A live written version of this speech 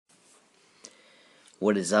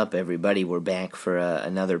What is up, everybody? We're back for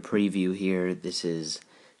another preview here. This is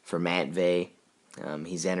for Matvey.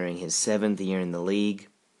 He's entering his 7th year in the league.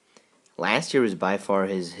 Last year was by far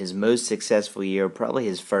his most successful year, probably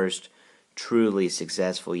his first truly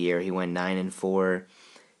successful year. He went 9-4.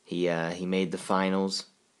 He made the finals.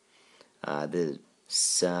 The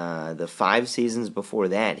 5 seasons before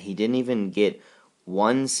that, he didn't even get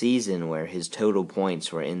one season where his total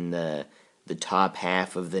points were in the top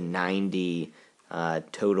half of the 90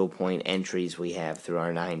 total point entries we have through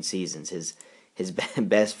our 9 seasons. His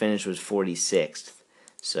best finish was 46th,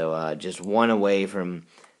 so just one away from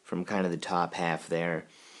kind of the top half there.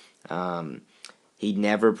 He'd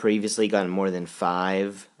never previously gotten more than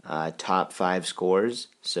 5 top 5 scores,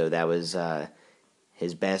 so that was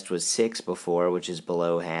his best was 6 before, which is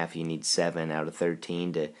below half. You need 7 out of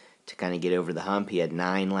 13 to kind of get over the hump. He had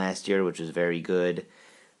 9 last year, which was very good.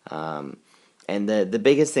 And the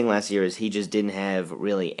biggest thing last year is he just didn't have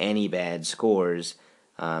really any bad scores.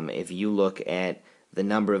 If you look at the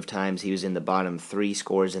number of times he was in the bottom 3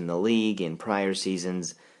 scores in the league in prior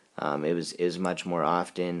seasons, it was much more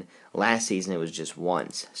often. Last season it was just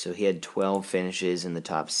once. So he had 12 finishes in the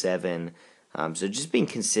top 7. So just being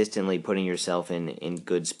consistently putting yourself in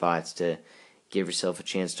good spots to give yourself a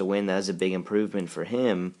chance to win, that was a big improvement for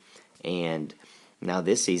him. And now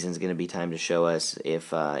this season's going to be time to show us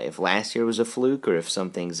if last year was a fluke or if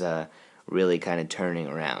something's really kind of turning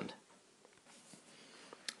around.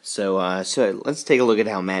 So let's take a look at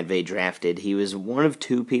how Matvey drafted. He was one of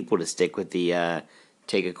 2 people to stick with the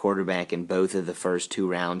take a quarterback in both of the first 2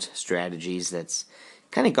 rounds strategies. That's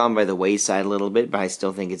kind of gone by the wayside a little bit, but I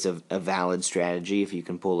still think it's a valid strategy if you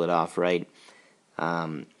can pull it off right.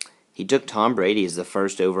 He took Tom Brady as the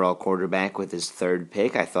first overall quarterback with his 3rd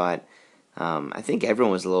pick. I think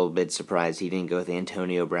everyone was a little bit surprised he didn't go with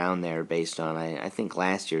Antonio Brown there based on, I think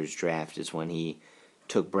last year's draft is when he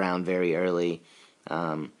took Brown very early.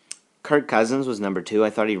 Kirk Cousins was number 2. I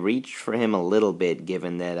thought he reached for him a little bit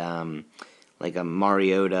given that like a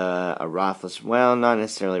Mariota, a Roethlisberger, well, not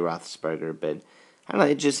necessarily Roethlisberger, but I don't know,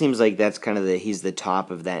 it just seems like that's kind of he's the top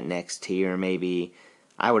of that next tier maybe.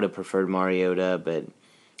 I would have preferred Mariota, but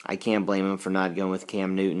I can't blame him for not going with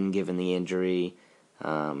Cam Newton given the injury.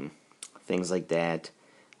 Things like that.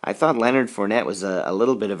 I thought Leonard Fournette was a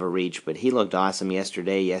little bit of a reach, but he looked awesome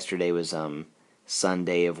yesterday. Yesterday was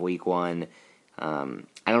Sunday of week 1. I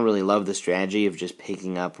don't really love the strategy of just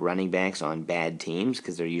picking up running backs on bad teams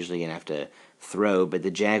because they're usually going to have to throw, but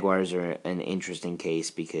the Jaguars are an interesting case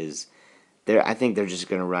because I think they're just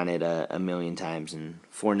going to run it a million times, and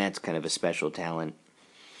Fournette's kind of a special talent.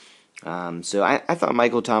 So I thought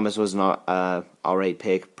Michael Thomas was an alright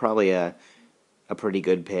pick, probably a pretty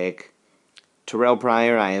good pick. Terrell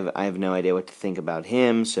Pryor, I have no idea what to think about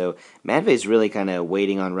him. So Matvey's really kind of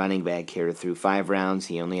waiting on running back here through 5 rounds.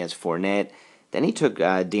 He only has Fournette. Then he took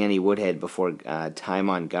Danny Woodhead before Ty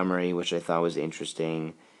Montgomery, which I thought was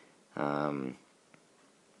interesting. But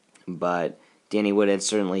Danny Woodhead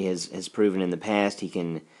certainly has proven in the past he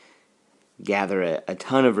can gather a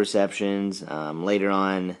ton of receptions. Later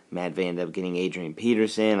on, Matvey ended up getting Adrian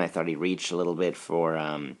Peterson. I thought he reached a little bit for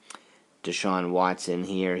Deshaun Watson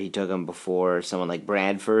here. He took him before someone like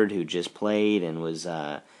Bradford, who just played and was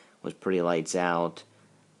pretty lights out.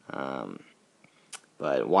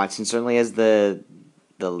 But Watson certainly has the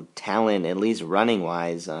talent, at least running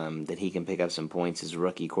wise, that he can pick up some points as a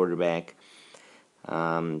rookie quarterback.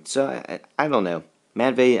 So I don't know.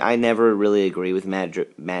 Matvey, I never really agree with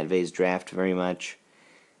Matvey's draft very much.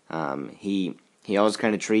 He always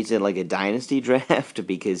kind of treats it like a dynasty draft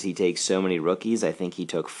because he takes so many rookies. I think he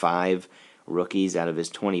took 5 rookies out of his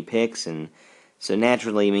 20 picks, and so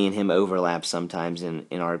naturally me and him overlap sometimes in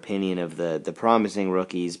our opinion of the promising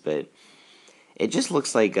rookies, but it just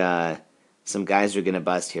looks like some guys are going to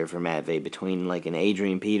bust here for Matvey between like an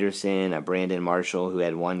Adrian Peterson, a Brandon Marshall who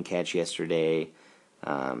had 1 catch yesterday.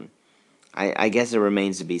 I guess it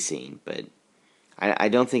remains to be seen, but I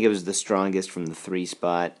don't think it was the strongest from the 3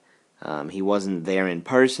 spot. He wasn't there in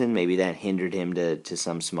person. Maybe that hindered him to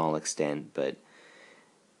some small extent. But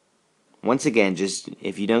once again, just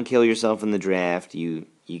if you don't kill yourself in the draft, you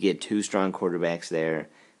get 2 strong quarterbacks there.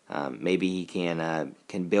 Maybe he can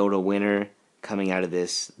build a winner coming out of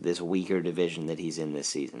this weaker division that he's in this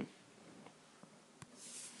season.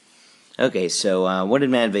 Okay, so what did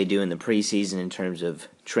Matvey do in the preseason in terms of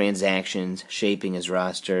transactions, shaping his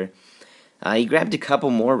roster? He grabbed a couple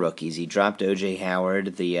more rookies. He dropped O.J.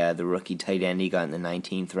 Howard, the rookie tight end he got in the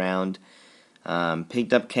 19th round.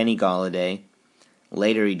 Picked up Kenny Golladay.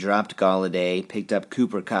 Later he dropped Golladay, picked up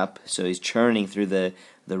Cooper Kupp, so he's churning through the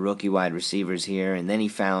rookie wide receivers here. And then he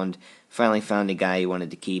finally found a guy he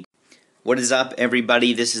wanted to keep. What is up,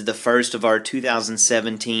 everybody? This is the first of our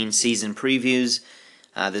 2017 season previews.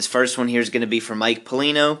 This first one here is going to be for Mike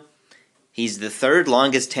Polino. He's the third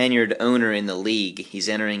longest tenured owner in the league. He's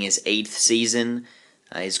entering his 8th season.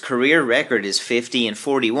 His career record is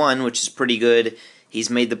 50-41, which is pretty good.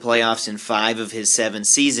 He's made the playoffs in 5 of his 7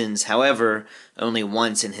 seasons, however, only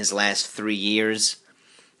once in his last 3 years.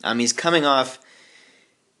 He's coming off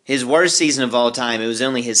his worst season of all time. It was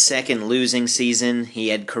only his second losing season. He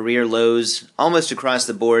had career lows almost across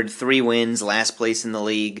the board, 3 wins, last place in the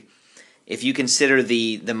league. If you consider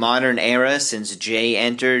the modern era since Jay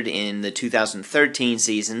entered in the 2013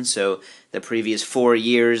 season, so the previous 4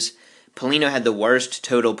 years, Polino had the worst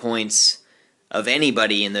total points of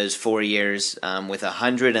anybody in those 4 years, with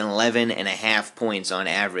 111.5 points on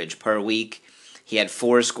average per week. He had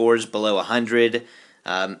 4 scores below 100.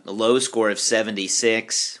 A low score of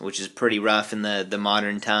 76, which is pretty rough in the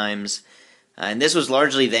modern times. And this was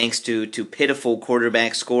largely thanks to pitiful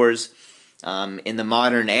quarterback scores. In the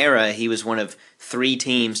modern era, he was one of 3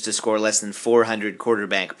 teams to score less than 400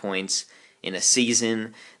 quarterback points in a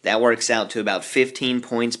season. That works out to about 15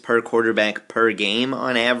 points per quarterback per game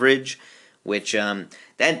on average, which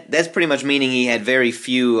that's pretty much meaning he had very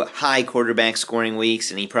few high quarterback scoring weeks,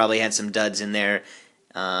 and he probably had some duds in there.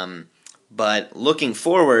 But looking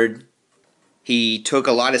forward, he took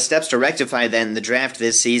a lot of steps to rectify that in the draft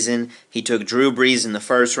this season. He took Drew Brees in the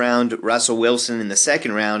first round, Russell Wilson in the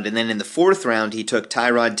second round, and then in the 4th round he took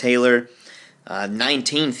Tyrod Taylor.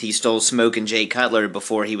 19th he stole Smokin' Jay Cutler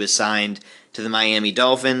before he was signed to the Miami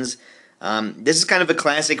Dolphins. This is kind of a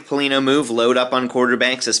classic Polino move, load up on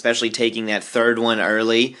quarterbacks, especially taking that 3rd one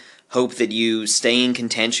early. Hope that you stay in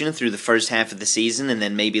contention through the first half of the season and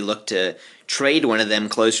then maybe look to trade one of them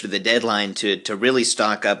closer to the deadline to really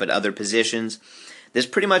stock up at other positions. This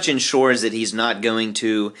pretty much ensures that he's not going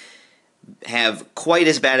to have quite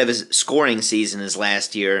as bad of a scoring season as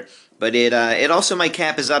last year, but it also might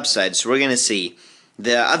cap his upside, so we're going to see.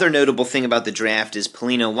 The other notable thing about the draft is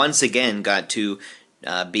Polino once again got to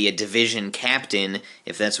be a division captain,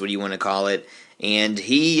 if that's what you want to call it. And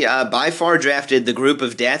he, by far, drafted the group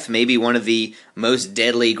of death, maybe one of the most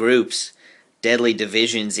deadly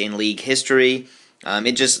divisions in league history.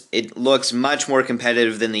 It looks much more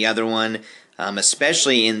competitive than the other one,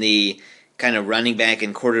 especially in the kind of running back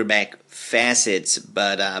and quarterback facets.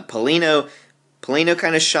 But Polino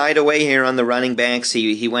kind of shied away here on the running backs.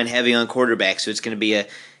 He went heavy on quarterbacks, so it's going to be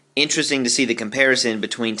interesting to see the comparison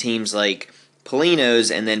between teams like Polino's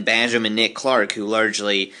and then Basham and Nick Clark, who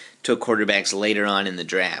largely took quarterbacks later on in the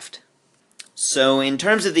draft. So in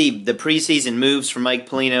terms of the preseason moves for Mike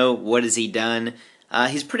Polino, what has he done?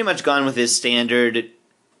 He's pretty much gone with his standard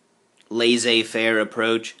laissez-faire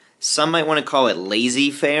approach. Some might want to call it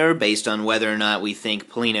lazy-faire, based on whether or not we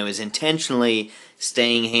think Polino is intentionally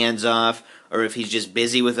staying hands-off, or if he's just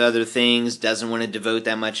busy with other things, doesn't want to devote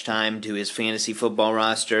that much time to his fantasy football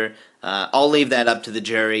roster. I'll leave that up to the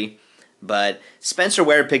jury. But Spencer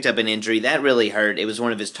Ware picked up an injury. That really hurt. It was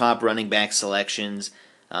one of his top running back selections.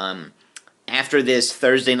 After this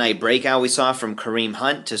Thursday night breakout we saw from Kareem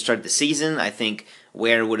Hunt to start the season, I think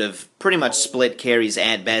Ware would have pretty much split carries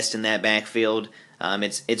at best in that backfield.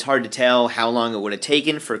 It's hard to tell how long it would have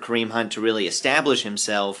taken for Kareem Hunt to really establish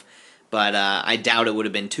himself, but I doubt it would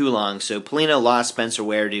have been too long. So Polino lost Spencer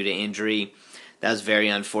Ware due to injury. That was very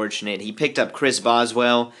unfortunate. He picked up Chris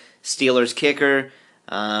Boswell, Steelers kicker.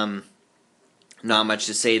 Not much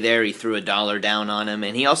to say there. He threw $1 down on him.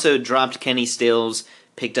 And he also dropped Kenny Stills,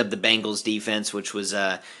 picked up the Bengals defense, which was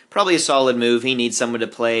probably a solid move. He needs someone to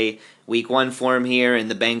play week 1 for him here, and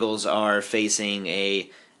the Bengals are facing a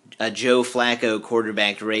Joe Flacco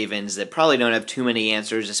quarterbacked Ravens that probably don't have too many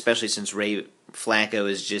answers, especially since Flacco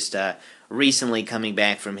is just recently coming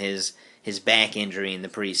back from his back injury in the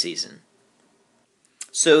preseason.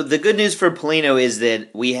 So the good news for Polino is that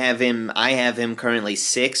I have him currently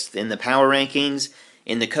 6th in the power rankings.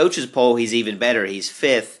 In the coaches poll, he's even better. He's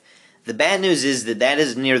 5th. The bad news is that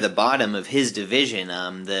is near the bottom of his division.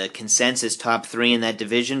 The consensus top 3 in that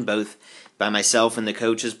division, both by myself and the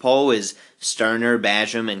coaches poll, is Sterner,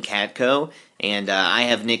 Basham, and Katko. And I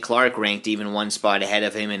have Nick Clark ranked even 1 spot ahead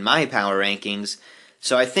of him in my power rankings.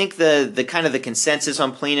 So I think the kind of the consensus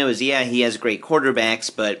on Polino is, yeah, he has great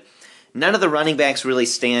quarterbacks, but none of the running backs really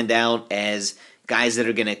stand out as guys that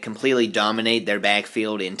are going to completely dominate their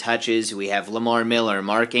backfield in touches. We have Lamar Miller,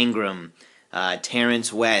 Mark Ingram,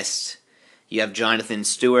 Terrence West. You have Jonathan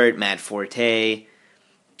Stewart, Matt Forte,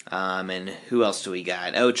 and who else do we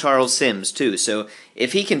got? Oh, Charles Sims, too. So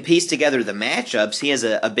if he can piece together the matchups, he has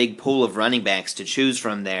a big pool of running backs to choose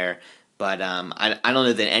from there. But I don't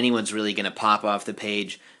know that anyone's really going to pop off the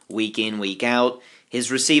page week in, week out. His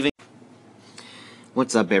receiving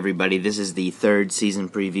What's up, everybody? This is the third season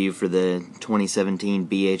preview for the 2017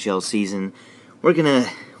 BHL season. We're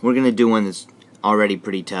gonna do one that's already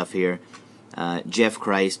pretty tough here. Jeff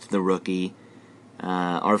Christ, the rookie,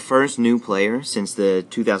 our first new player since the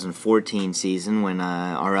 2014 season when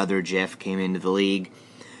our other Jeff came into the league.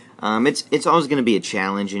 It's always going to be a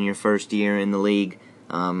challenge in your first year in the league.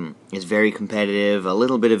 It's very competitive, a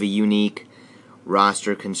little bit of a unique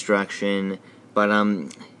roster construction, but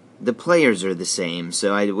the players are the same,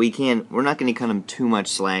 so we're not going to cut them too much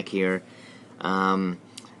slack here.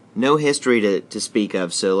 No history to speak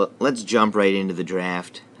of, so let's jump right into the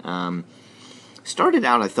draft. Started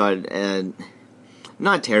out, I thought,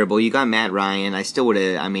 not terrible. You got Matt Ryan. I still would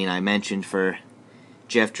have, I mentioned for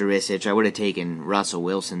Jeff Jurisic, I would have taken Russell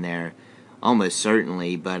Wilson there, almost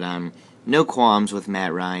certainly, but no qualms with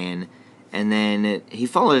Matt Ryan. And then he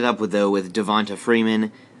followed it up with Devonta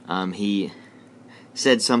Freeman. He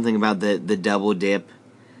said something about the double dip,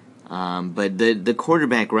 but the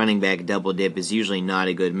quarterback running back double dip is usually not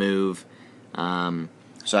a good move.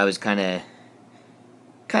 So I was kind of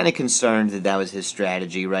concerned that was his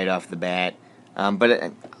strategy right off the bat.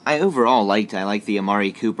 But I overall liked the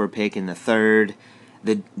Amari Cooper pick in the third.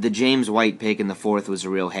 The James White pick in the fourth was a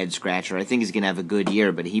real head scratcher. I think he's going to have a good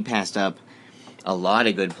year, but he passed up a lot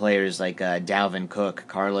of good players like Dalvin Cook,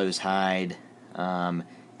 Carlos Hyde,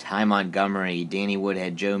 Ty Montgomery, Danny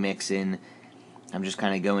Woodhead, Joe Mixon. I'm just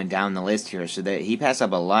kind of going down the list here. So that he passed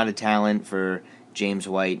up a lot of talent for James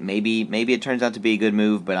White. Maybe it turns out to be a good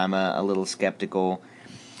move, but I'm a little skeptical.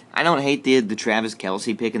 I don't hate the Travis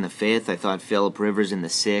Kelce pick in the fifth. I thought Phillip Rivers in the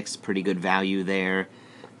sixth, pretty good value there.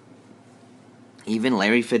 Even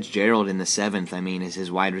Larry Fitzgerald in the seventh, is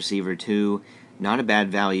his wide receiver too. Not a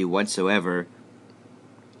bad value whatsoever.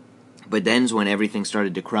 But then's when everything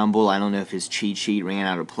started to crumble. I don't know if his cheat sheet ran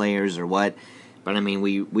out of players or what. But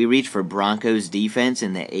we reached for Broncos defense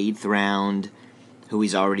in the 8th round, who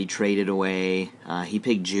he's already traded away. He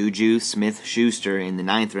picked Juju Smith-Schuster in the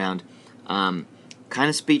 9th round. Kind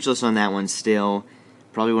of speechless on that one still.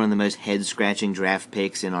 Probably one of the most head-scratching draft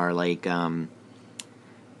picks in our,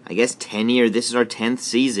 10-year. This is our 10th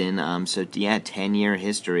season, 10-year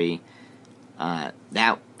history.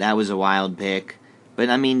 That was a wild pick. But,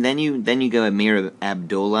 then you go Amir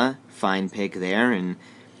Abdullah, fine pick there, and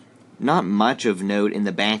not much of note in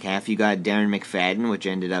the back half. You got Darren McFadden, which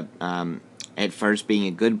ended up at first being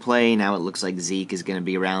a good play. Now it looks like Zeke is going to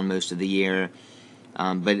be around most of the year.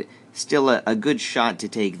 But still a good shot to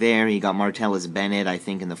take there. You got Martellus Bennett, I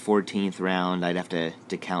think, in the 14th round. I'd have to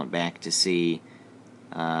count back to see.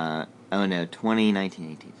 20, 19,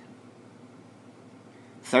 18.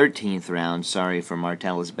 13th round, sorry, for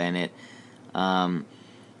Martellus Bennett.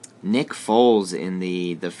 Nick Foles in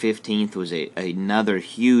the 15th was another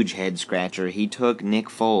huge head-scratcher. He took Nick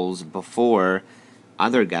Foles before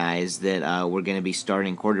other guys that were going to be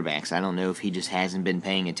starting quarterbacks. I don't know if he just hasn't been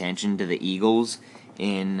paying attention to the Eagles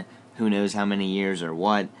in who knows how many years or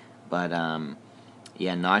what, but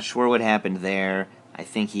not sure what happened there. I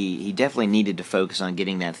think he definitely needed to focus on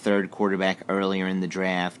getting that third quarterback earlier in the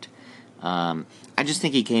draft. I just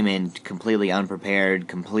think he came in completely unprepared,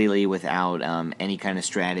 completely without any kind of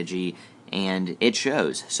strategy, and it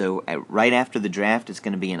shows. So right after the draft, it's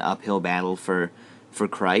going to be an uphill battle for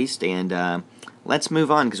Christ, and let's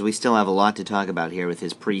move on because we still have a lot to talk about here with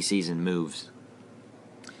his preseason moves.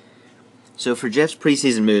 So for Jeff's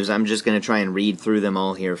preseason moves, I'm just going to try and read through them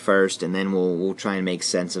all here first, and then we'll try and make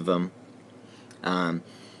sense of them.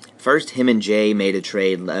 First, him and Jay made a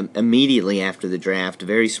trade immediately after the draft.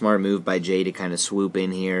 Very smart move by Jay to kind of swoop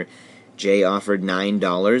in here. Jay offered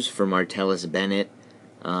 $9 for Martellus Bennett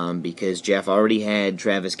because Jeff already had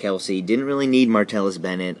Travis Kelce. Didn't really need Martellus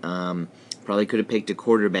Bennett. Probably could have picked a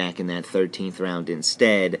quarterback in that 13th round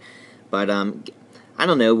instead. But I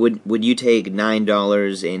don't know. Would you take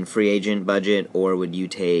 $9 in free agent budget, or would you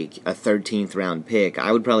take a 13th round pick?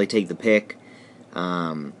 I would probably take the pick.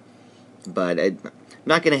 But I'm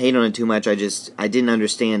not going to hate on it too much. I didn't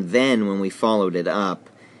understand then when we followed it up.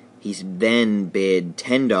 He then bid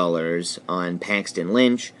 $10 on Paxton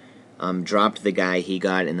Lynch, dropped the guy he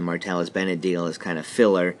got in the Martellus Bennett deal as kind of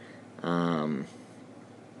filler. Oh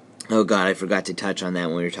God, I forgot to touch on that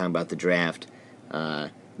when we were talking about the draft.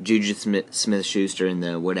 Juju Smith-Schuster in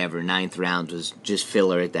the 9th round was just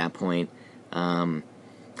filler at that point.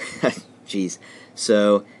 Jeez.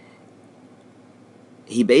 So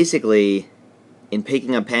he basically, in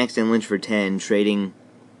picking up Paxton Lynch for 10, trading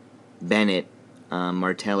Bennett,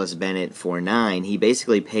 Martellus Bennett for 9, he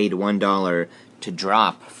basically paid $1 to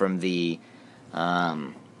drop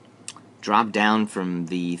down from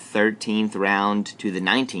the 13th round to the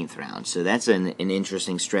 19th round. So that's an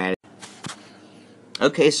interesting strategy.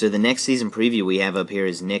 Okay, so the next season preview we have up here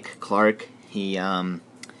is Nick Clark. This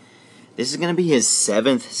is going to be his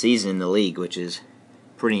 7th season in the league, which is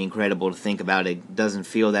pretty incredible to think about. It doesn't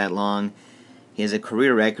feel that long. He has a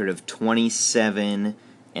career record of 27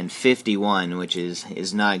 and 51, which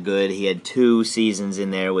is not good. He had 2 seasons in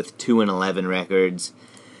there with 2 and 11 records.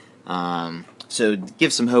 So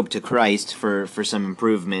give some hope to Christ for some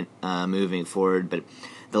improvement moving forward. But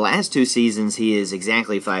the last 2 seasons he is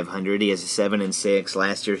exactly 500. He has a 7 and 6.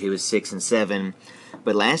 Last year he was 6 and 7.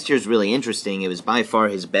 But last year's really interesting. It was by far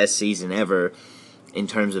his best season ever in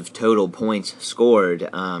terms of total points scored.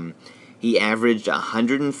 He averaged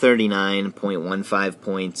 139.15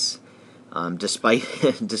 points,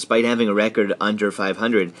 despite having a record under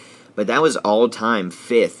 500. But that was all-time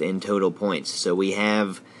 5th in total points. So we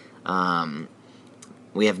have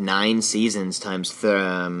 9 seasons times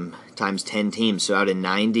 10 teams. So out of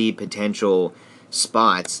 90 potential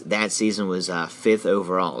spots, that season was 5th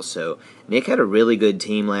overall. So Nick had a really good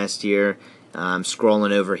team last year.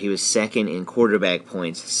 Scrolling over, he was 2nd in quarterback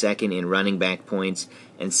points, 2nd in running back points,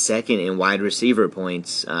 and 2nd in wide receiver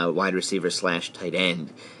points, wide receiver / tight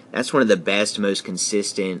end. That's one of the best, most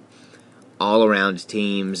consistent all-around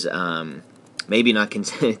teams. Maybe not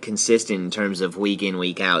consistent in terms of week in,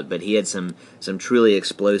 week out, but he had some truly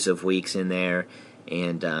explosive weeks in there.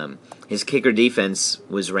 And his kicker defense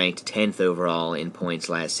was ranked 10th overall in points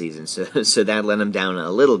last season, so that let him down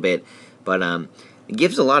a little bit. But it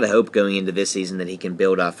gives a lot of hope going into this season that he can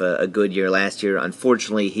build off a good year last year.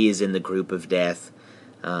 Unfortunately, he is in the group of death,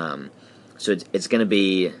 so it's going to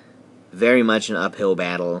be very much an uphill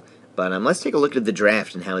battle. But let's take a look at the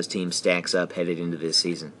draft and how his team stacks up headed into this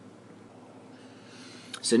season.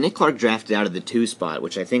 So Nick Clark drafted out of the 2 spot,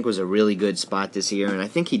 which I think was a really good spot this year, and I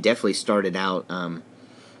think he definitely started out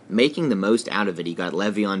making the most out of it. He got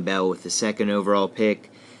Le'Veon Bell with the 2nd overall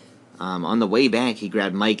pick. On the way back, he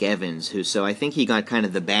grabbed Mike Evans, so I think he got kind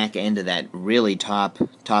of the back end of that really top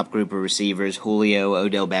group of receivers. Julio,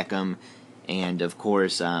 Odell Beckham, and of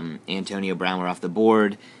course Antonio Brown were off the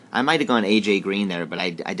board. I might have gone A.J. Green there, but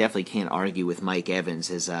I definitely can't argue with Mike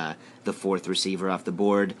Evans as the 4th receiver off the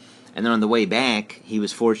board. And then on the way back, he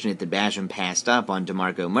was fortunate that Basham passed up on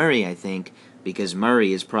DeMarco Murray, I think, because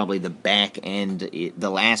Murray is probably the back end, the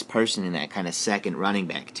last person in that kind of second running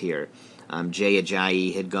back tier. Jay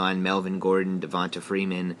Ajayi had gone, Melvin Gordon, Devonta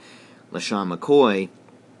Freeman, LaShawn McCoy.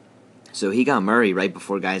 So he got Murray right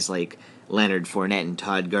before guys like Leonard Fournette and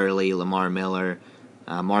Todd Gurley, Lamar Miller,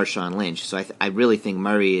 Marshawn Lynch. So I really think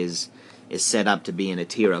Murray is set up to be in a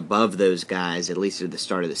tier above those guys, at least at the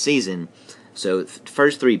start of the season. So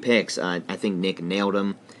first 3 picks, I think Nick nailed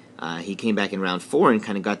them. He came back in round 4 and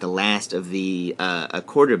kind of got the last of the a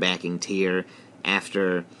quarterbacking tier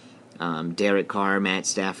after Derek Carr, Matt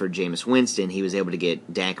Stafford, Jameis Winston. He was able to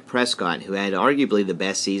get Dak Prescott, who had arguably the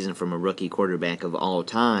best season from a rookie quarterback of all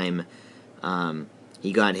time.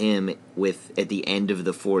 He got him at the end of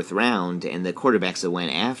the 4th round, and the quarterbacks that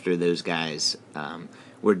went after those guys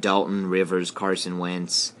were Dalton, Rivers, Carson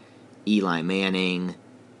Wentz, Eli Manning,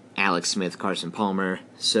 Alex Smith, Carson Palmer.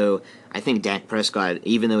 So I think Dak Prescott,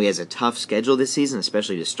 even though he has a tough schedule this season,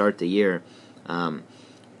 especially to start the year,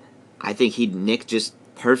 I think Nick just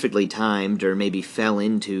perfectly timed or maybe fell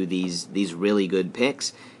into these really good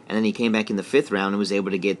picks. And then he came back in the 5th round and was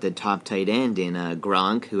able to get the top tight end in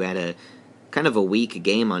Gronk, who had a kind of a weak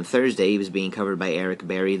game on Thursday. He was being covered by Eric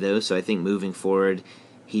Berry, though, so I think moving forward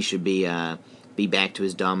he should be back to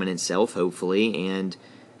his dominant self, hopefully. And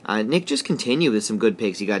Nick just continued with some good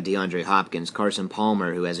picks. He got DeAndre Hopkins, Carson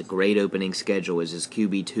Palmer, who has a great opening schedule, as his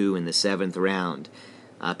QB2 in the 7th round.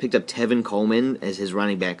 Picked up Tevin Coleman as his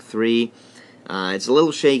running back 3. It's a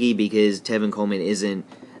little shaky because Tevin Coleman isn't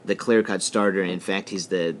the clear-cut starter. In fact, he's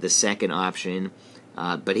the 2nd option.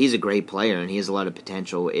 But he's a great player, and he has a lot of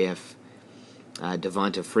potential if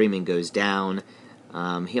Devonta Freeman goes down.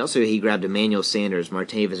 He grabbed Emmanuel Sanders,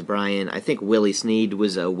 Martavis Bryant. I think Willie Snead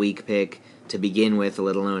was a weak pick to begin with,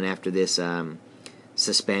 let alone after this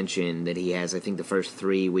suspension that he has, I think, the first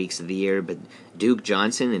 3 weeks of the year. But Duke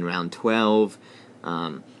Johnson in round 12.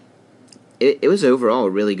 It was overall a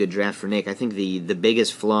really good draft for Nick. I think the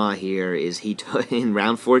biggest flaw here is he took in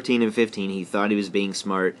round 14 and 15, he thought he was being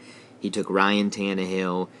smart. He took Ryan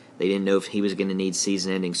Tannehill. They didn't know if he was going to need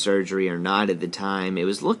season-ending surgery or not at the time. It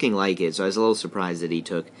was looking like it, so I was a little surprised that he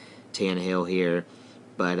took Tannehill here.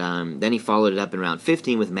 But then he followed it up in round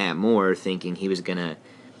 15 with Matt Moore, thinking he was going to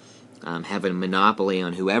have a monopoly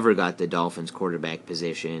on whoever got the Dolphins quarterback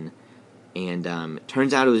position. And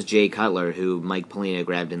turns out it was Jay Cutler, who Mike Polina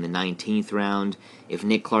grabbed in the 19th round. If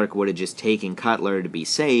Nick Clark would have just taken Cutler to be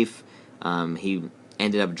safe, he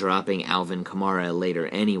ended up dropping Alvin Kamara later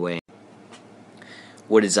anyway.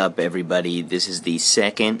 What is up, everybody? This is the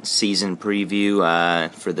second season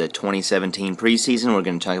preview for the 2017 preseason. We're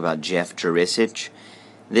going to talk about Jeff Jurisic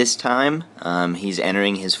this time. He's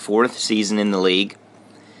entering his fourth season in the league,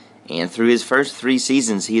 and through his first 3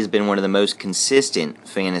 seasons, he has been one of the most consistent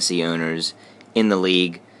fantasy owners in the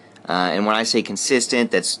league. And when I say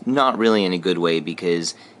consistent, that's not really in a good way,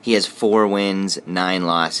 because he has 4 wins, 9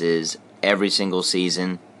 losses every single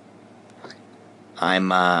season.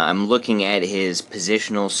 I'm looking at his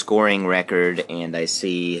positional scoring record, and I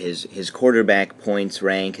see his quarterback points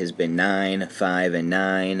rank has been 9, 5, and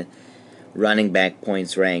 9. Running back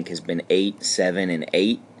points rank has been 8, 7, and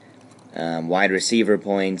 8. Wide receiver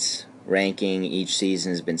points ranking each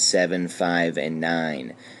season has been 7, 5, and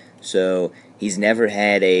 9. So he's never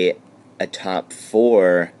had a top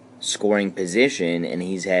 4 scoring position, and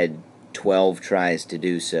he's had 12 tries to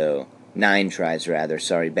do so. 9 tries, rather.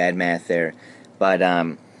 Sorry, bad math there. But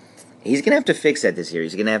he's going to have to fix that this year.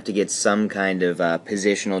 He's going to have to get some kind of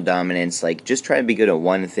positional dominance. Like, just try to be good at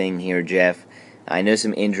one thing here, Jeff. I know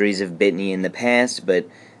some injuries have bitten you in the past, but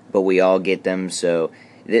we all get them. So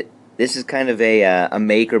this is kind of a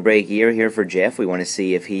make or break year here for Jeff. We want to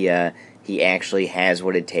see if he actually has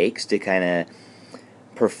what it takes to kind of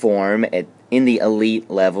perform in the elite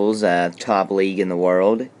levels, top league in the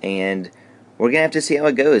world. And we're going to have to see how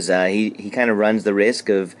it goes. He kind of runs the risk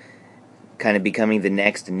of kind of becoming the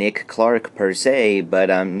next Nick Clark per se,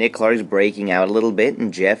 but Nick Clark's breaking out a little bit,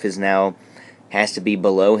 and Jeff is now has to be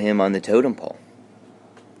below him on the totem pole.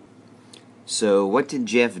 So what did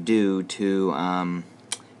Jeff do to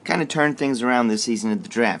kind of turn things around this season at the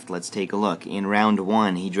draft? Let's take a look. In round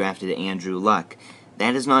 1, he drafted Andrew Luck.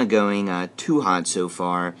 That is not going too hot so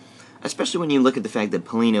far, especially when you look at the fact that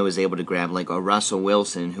Polino was able to grab like a Russell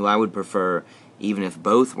Wilson, who I would prefer, even if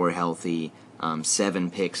both were healthy, 7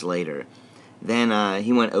 picks later. Then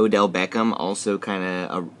he went Odell Beckham, also kind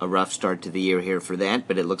of a rough start to the year here for that,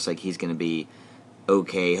 but it looks like he's going to be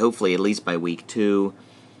okay, hopefully at least by week 2.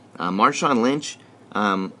 Marshawn Lynch,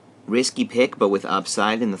 risky pick, but with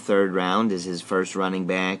upside in the 3rd round is his first running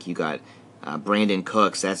back. You got Brandon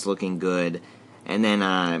Cooks, that's looking good. And then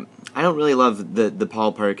I don't really love the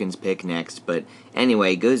Paul Perkins pick next, but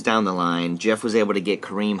anyway, goes down the line. Jeff was able to get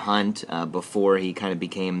Kareem Hunt before he kind of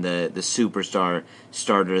became the superstar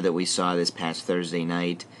starter that we saw this past Thursday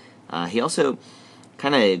night. He also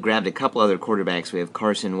kind of grabbed a couple other quarterbacks. We have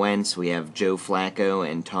Carson Wentz, we have Joe Flacco,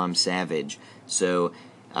 and Tom Savage. So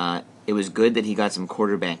it was good that he got some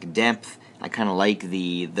quarterback depth. I kind of like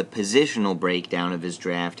the positional breakdown of his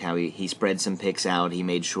draft, how he spread some picks out. He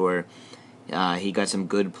made sure he got some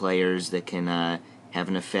good players that can have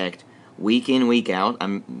an effect week in, week out.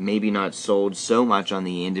 I'm maybe not sold so much on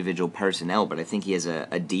the individual personnel, but I think he has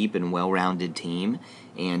a deep and well-rounded team.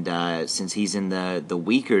 And since he's in the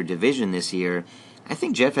weaker division this year, I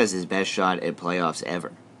think Jeff has his best shot at playoffs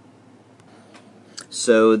ever.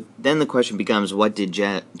 So then the question becomes, what did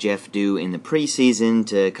Jeff do in the preseason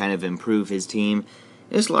to kind of improve his team?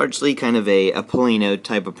 It's largely kind of a Polino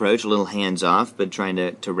type approach, a little hands-off, but trying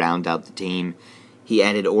to round out the team. He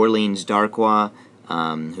added Orleans Darkwa,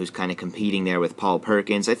 who's kind of competing there with Paul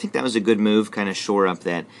Perkins. I think that was a good move, kind of shore up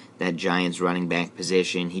that Giants running back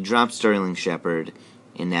position. He dropped Sterling Shepard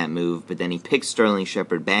in that move, but then he picked Sterling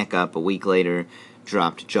Shepard back up a week later,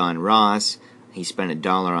 dropped John Ross. He spent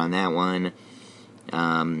 $1 on that one.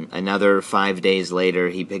 Another 5 days later,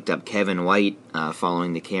 he picked up Kevin White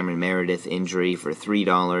following the Cameron Meredith injury for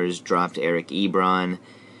 $3, dropped Eric Ebron,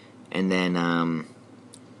 and then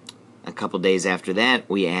a couple days after that,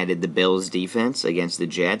 we added the Bills defense against the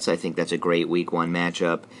Jets. I think that's a great Week 1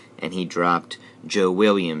 matchup, and he dropped Joe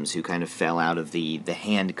Williams, who kind of fell out of the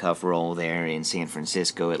handcuff role there in San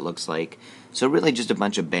Francisco, it looks like. So really just a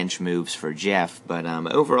bunch of bench moves for Jeff, but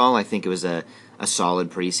overall I think it was a solid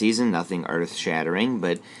preseason, nothing earth-shattering,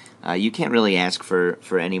 but you can't really ask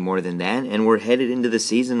for any more than that, and we're headed into the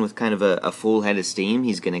season with kind of a full head of steam.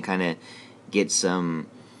 He's going to kind of get some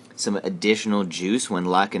additional juice when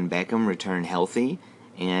Luck and Beckham return healthy,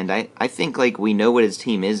 and I think like we know what his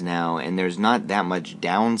team is now, and there's not that much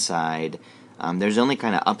downside. There's only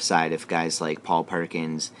kind of upside if guys like Paul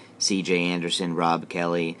Perkins, C.J. Anderson, Rob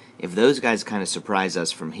Kelly, if those guys kind of surprise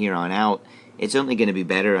us from here on out, it's only going to be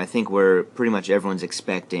better. I think pretty much everyone's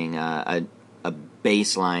expecting a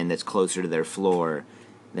baseline that's closer to their floor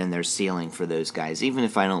than their ceiling for those guys, even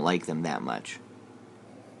if I don't like them that much.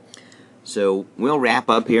 So we'll wrap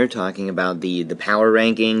up here talking about the power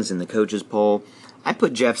rankings and the coaches poll. I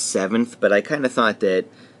put Jeff 7th, but I kind of thought that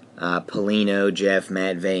Polino, Jeff,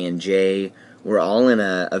 Matt Vey, and Jay were all in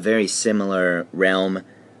a very similar realm.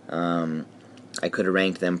 I could have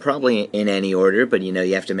ranked them probably in any order, but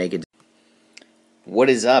you have to make it.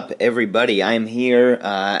 What is up, everybody? I'm here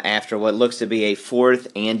after what looks to be a fourth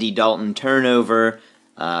Andy Dalton turnover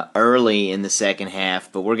early in the second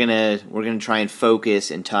half, but we're gonna try and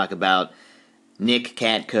focus and talk about Nick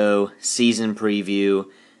Katko season preview.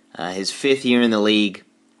 His fifth year in the league.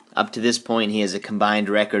 Up to this point, he has a combined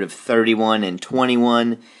record of 31 and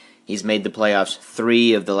 21. He's made the playoffs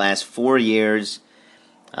 3 of the last 4 years.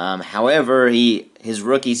 However, his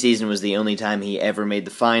rookie season was the only time he ever made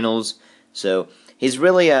the finals. So he's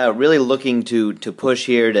really looking to push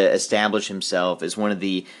here to establish himself as one of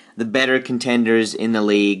the better contenders in the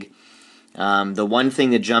league. The one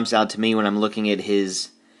thing that jumps out to me when I'm looking at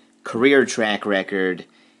his career track record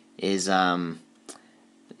is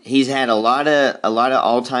he's had a lot of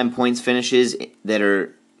all-time points finishes that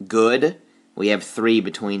are good. We have 3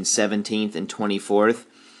 between 17th and 24th,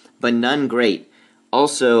 but none great.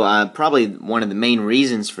 Also, probably one of the main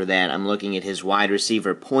reasons for that, I'm looking at his wide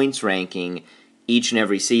receiver points ranking each and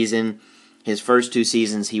every season. His first 2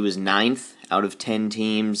 seasons, he was 9th out of 10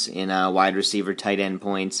 teams in wide receiver tight end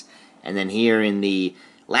points. And then here in the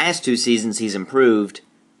last 2 seasons, he's improved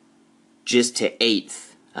just to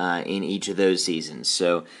 8th in each of those seasons.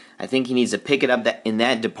 So I think he needs to pick it up in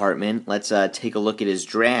that department. Let's take a look at his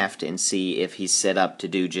draft and see if he's set up to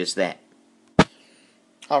do just that.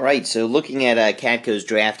 All right, so looking at Katko's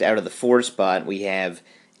draft out of the 4 spot, we have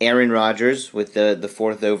Aaron Rodgers with the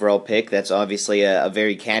 4th overall pick. That's obviously a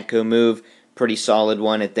very Katko move, pretty solid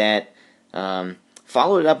one at that.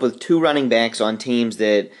 Followed up with 2 running backs on teams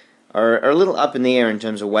that are a little up in the air in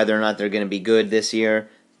terms of whether or not they're going to be good this year,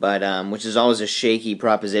 but which is always a shaky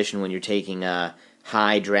proposition when you're taking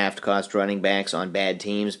high draft cost running backs on bad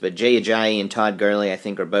teams. But Jay Ajayi and Todd Gurley, I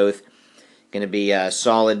think, are both going to be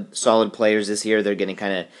solid players this year. They're going to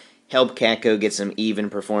kind of help Katko get some even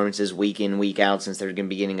performances week in, week out, since they're going to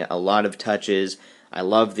be getting a lot of touches. I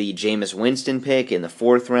love the Jameis Winston pick in the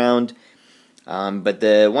 4th round. But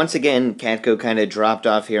once again, Katko kind of dropped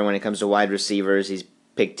off here when it comes to wide receivers. He's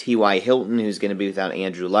picked T.Y. Hilton, who's going to be without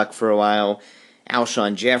Andrew Luck for a while.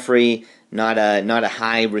 Alshon Jeffrey, not a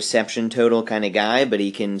high reception total kind of guy, but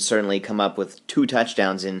he can certainly come up with 2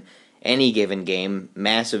 touchdowns in any given game.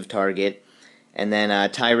 Massive target. And then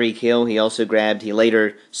Tyreek Hill, he also grabbed. He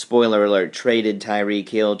later, spoiler alert, traded Tyreek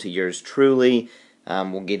Hill to yours truly.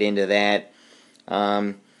 We'll get into that.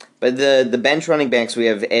 But the bench running backs, we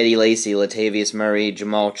have Eddie Lacy, Latavius Murray,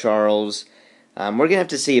 Jamal Charles. We're going to have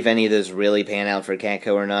to see if any of those really pan out for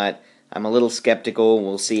Katko or not. I'm a little skeptical.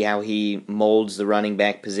 We'll see how he molds the running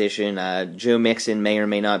back position. Joe Mixon may or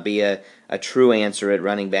may not be a true answer at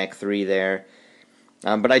running back 3 there.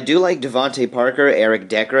 But I do like Devontae Parker, Eric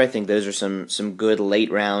Decker. I think those are some good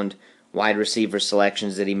late-round wide receiver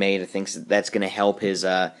selections that he made. I think that's going to help his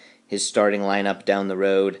starting lineup down the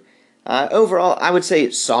road. Overall, I would say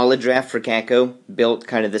solid draft for Katko. Built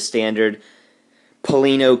kind of the standard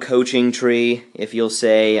Polino coaching tree, if you'll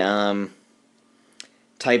say,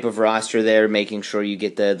 type of roster there, making sure you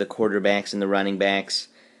get the quarterbacks and the running backs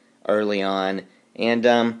early on.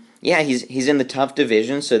 And, yeah, he's in the tough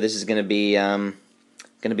division, so this is going to be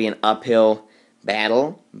an uphill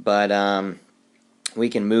battle, but we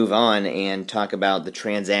can move on and talk about the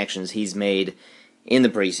transactions he's made in the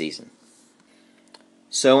preseason.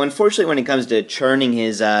 So unfortunately, when it comes to churning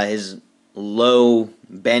his low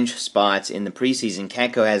bench spots in the preseason,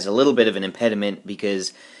 Katko has a little bit of an impediment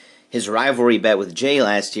because his rivalry bet with Jay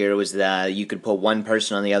last year was that you could put one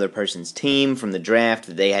person on the other person's team from the draft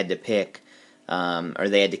that they had to pick or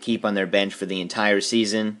they had to keep on their bench for the entire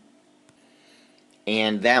season.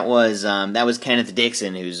 And that was Kenneth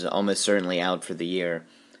Dixon, who's almost certainly out for the year.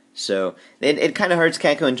 So it kind of hurts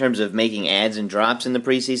Katko in terms of making adds and drops in the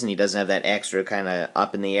preseason. He doesn't have that extra kind of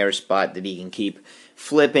up-in-the-air spot that he can keep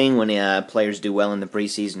flipping when players do well in the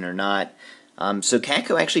preseason or not. So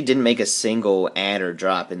Katko actually didn't make a single add or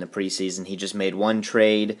drop in the preseason. He just made one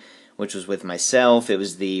trade, which was with myself. It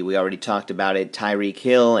was we already talked about it, Tyreek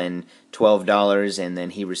Hill and $12, and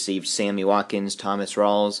then he received Sammy Watkins, Thomas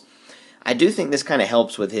Rawls. I do think this kind of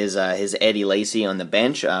helps with his Eddie Lacy on the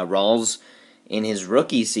bench. Rawls, in his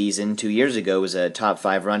rookie season 2 years ago, was a top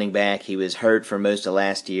 5 running back. He was hurt for most of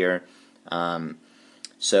last year.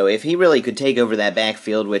 So if he really could take over that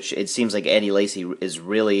backfield, which it seems like Eddie Lacy is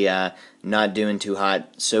really not doing too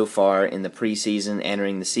hot so far in the preseason,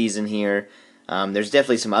 entering the season here. There's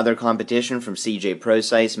definitely some other competition from C.J.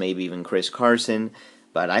 Prosise, maybe even Chris Carson.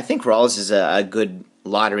 But I think Rawls is a good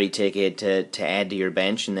lottery ticket to add to your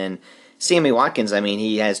bench. And then Sammy Watkins, I mean,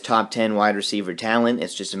 he has top 10 wide receiver talent.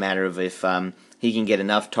 It's just a matter of if he can get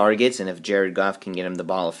enough targets and if Jared Goff can get him the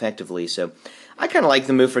ball effectively. So I kind of like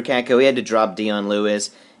the move for Katko. He had to drop Dion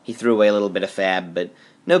Lewis. He threw away a little bit of fab, but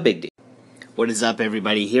no big deal. What is up,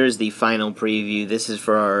 everybody? Here's the final preview. This is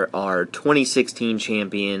for our 2016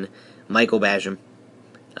 champion, Michael Basham.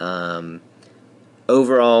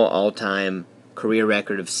 Overall, all-time career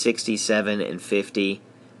record of 67-50.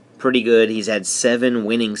 Pretty good. He's had 7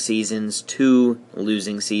 winning seasons, 2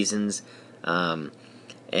 losing seasons. And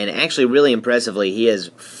actually, really impressively, he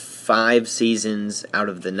has 5 seasons out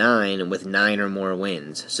of the 9 with 9 or more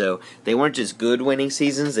wins. So they weren't just good winning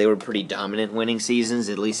seasons, they were pretty dominant winning seasons,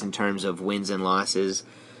 at least in terms of wins and losses.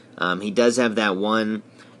 He does have that one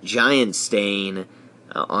giant stain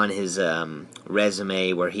on his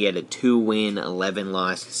resume where he had a 2-win,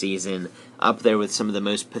 11-loss season, up there with some of the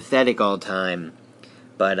most pathetic all-time.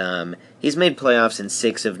 But he's made playoffs in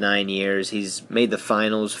 6 of 9 years. He's made the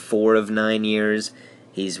finals 4 of 9 years.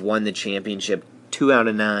 He's won the championship 2 out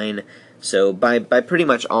of 9. So by pretty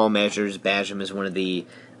much all measures, Basham is one of the...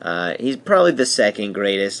 he's probably the second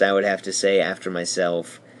greatest, I would have to say, after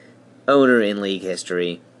myself, owner in league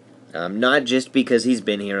history. Not just because he's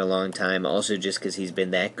been here a long time, also just because he's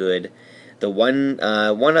been that good. The one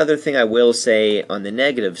other thing I will say on the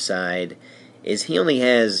negative side is he only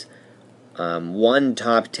has one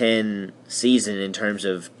top 10 season in terms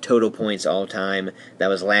of total points all time. That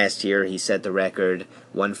was last year. He set the record,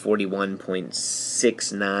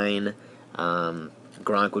 141.69.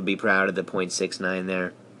 Gronk would be proud of the .69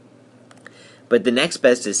 there. But the next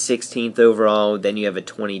best is 16th overall. Then you have a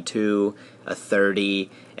 22, a 30,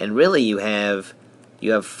 and really you have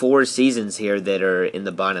 4 seasons here that are in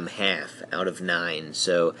the bottom half out of 9.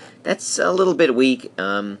 So that's a little bit weak.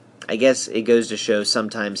 I guess it goes to show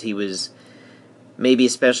sometimes he was, maybe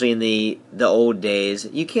especially in the old days.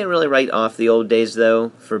 You can't really write off the old days,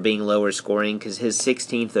 though, for being lower scoring, because his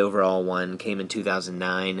 16th overall one came in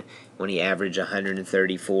 2009 when he averaged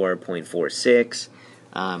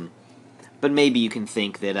 134.46. But maybe you can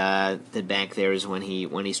think that that back there is when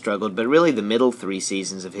he struggled. But really, the middle 3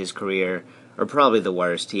 seasons of his career are probably the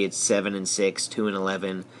worst. He had 7-6,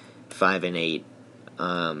 2-11, 5-8.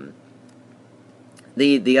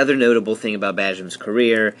 The other notable thing about Basham's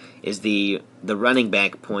career is the running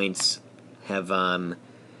back points have,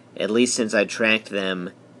 at least since I tracked them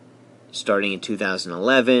starting in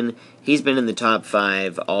 2011, he's been in the top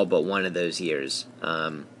 5 all but one of those years.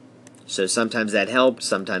 So sometimes that helped,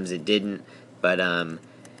 sometimes it didn't. But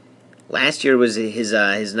last year was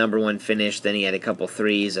his number 1 finish. Then he had a couple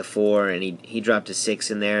 3s, a 4, and he dropped a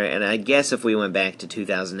 6 in there. And I guess if we went back to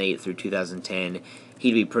 2008 through 2010,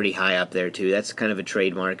 he'd be pretty high up there too. That's kind of a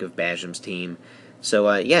trademark of Basham's team.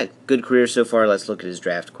 So yeah, good career so far. Let's look at his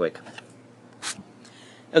draft quick.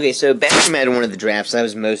 Okay, so Basham had one of the drafts I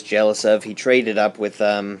was most jealous of. He traded up with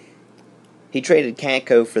he traded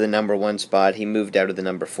Catco for the number 1 spot. He moved out of the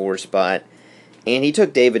number 4 spot. And he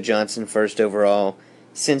took David Johnson first overall.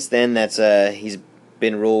 Since then, he's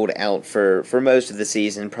been ruled out for most of the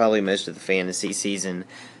season, probably most of the fantasy season.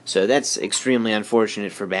 So that's extremely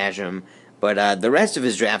unfortunate for Basham. But the rest of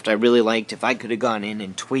his draft I really liked. If I could have gone in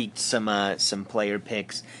and tweaked some player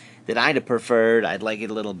picks that I'd have preferred, I'd like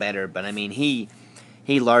it a little better. But I mean, he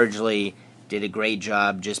largely did a great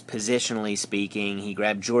job just positionally speaking. He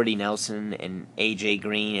grabbed Jordy Nelson and A.J.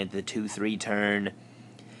 Green at the 2-3 turn.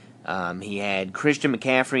 He had Christian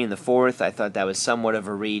McCaffrey in the 4th. I thought that was somewhat of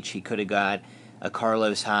a reach. He could have got a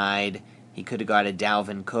Carlos Hyde. He could have got a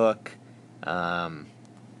Dalvin Cook.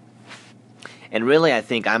 And really, I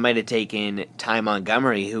think I might have taken Ty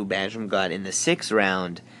Montgomery, who Basham got in the 6th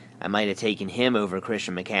round. I might have taken him over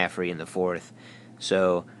Christian McCaffrey in the 4th.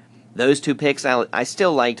 So those 2 picks I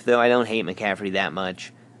still liked, though. I don't hate McCaffrey that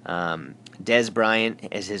much. Dez Bryant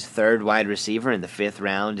as his 3rd wide receiver in the 5th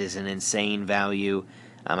round is an insane value.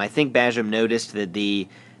 I think Basham noticed that the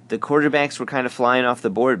quarterbacks were kind of flying off the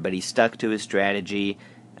board, but he stuck to his strategy.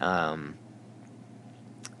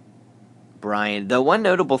 Bryant, the one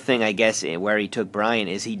notable thing, I guess, where he took Bryant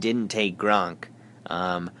is he didn't take Gronk.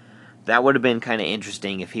 That would have been kind of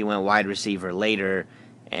interesting if he went wide receiver later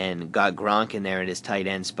and got Gronk in there at his tight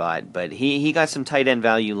end spot. But he got some tight end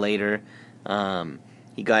value later.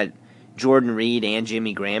 He got Jordan Reed and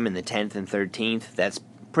Jimmy Graham in the 10th and 13th. That's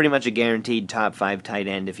pretty much a guaranteed top 5 tight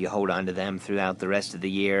end if you hold on to them throughout the rest of the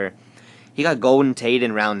year. He got Golden Tate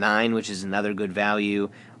in round 9, which is another good value.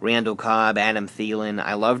 Randall Cobb, Adam Thielen.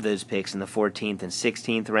 I loved those picks in the 14th and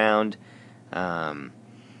 16th round. And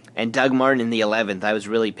Doug Martin in the 11th. I was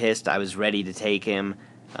really pissed. I was ready to take him.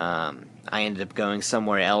 I ended up going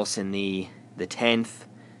somewhere else in the 10th.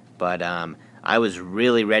 But I was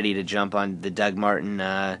really ready to jump on the Doug Martin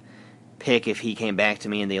pick if he came back to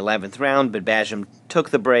me in the 11th round. But Basham took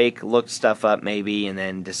the break, looked stuff up maybe, and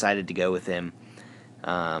then decided to go with him.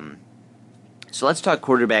 So let's talk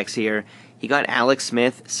quarterbacks here. He got Alex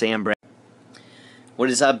Smith, Sam Bradford. What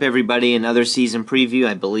is up, everybody? Another season preview.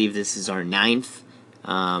 I believe this is our 9th.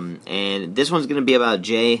 And this one's going to be about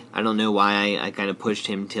Jay. I don't know why I kind of pushed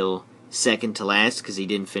him till second to last, because he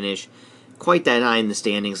didn't finish quite that high in the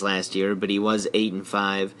standings last year, but he was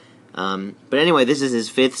 8-5. But anyway, this is his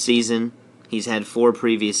 5th season. He's had 4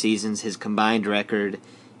 previous seasons. His combined record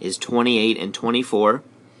is 28-24.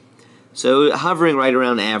 So hovering right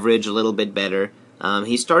around average, a little bit better.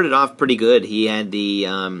 He started off pretty good. He had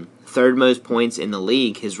the 3rd most points in the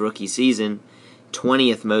league his rookie season,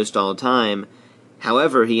 20th most all time.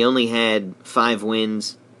 However, he only had 5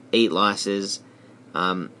 wins, 8 losses.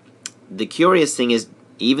 The curious thing is,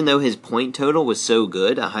 even though his point total was so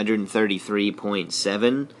good,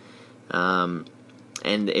 133.7, and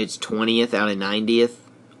it's 20th out of 90th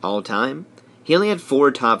all time, he only had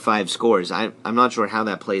 4 top 5 scores. I'm not sure how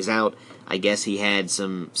that plays out. I guess he had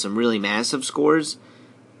some really massive scores.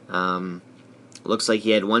 Looks like he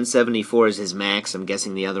had 174 as his max. I'm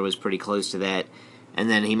guessing the other was pretty close to that. And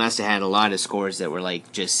then he must have had a lot of scores that were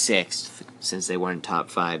like just 6th, since they weren't top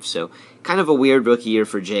 5. So kind of a weird rookie year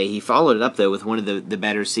for Jay. He followed it up, though, with one of the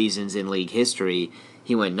better seasons in league history.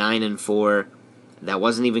 He went 9-4. That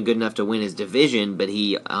wasn't even good enough to win his division, but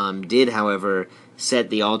he did, however, set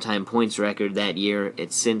the all-time points record that year.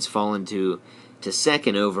 It's since fallen to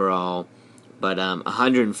second overall, but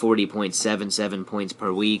 140.77 points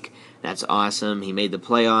per week. That's awesome. He made the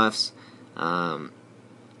playoffs.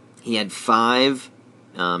 He had 5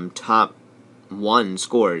 top 1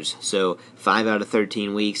 scores, so 5 out of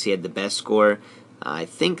 13 weeks he had the best score. I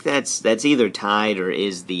think that's either tied or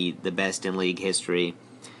is the best in league history.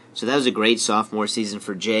 So that was a great sophomore season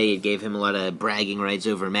for Jay. It gave him a lot of bragging rights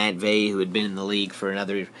over Matt Vey, who had been in the league for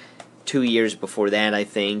another 2 years before that, I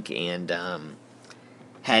think, and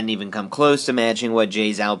hadn't even come close to matching what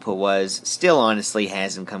Jay's output was. Still, honestly,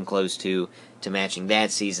 hasn't come close to matching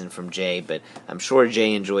that season from Jay, but I'm sure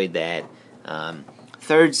Jay enjoyed that.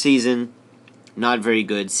 3rd season, not very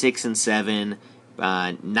good, 6-7,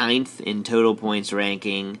 9th in total points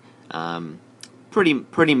ranking,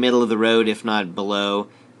 pretty middle of the road, if not below.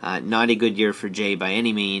 Not a good year for Jay by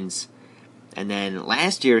any means. And then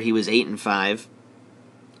last year he was 8-5.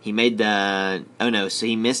 He made so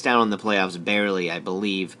he missed out on the playoffs barely, I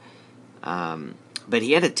believe. But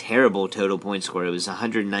he had a terrible total point score. It was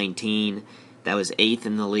 119. That was 8th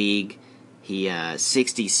in the league. He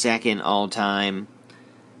 62nd all time.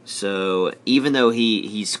 So even though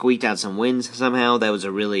he squeaked out some wins somehow, that was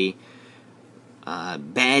a really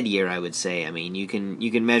bad year, I would say. I mean, you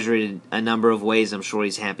can measure it a number of ways. I'm sure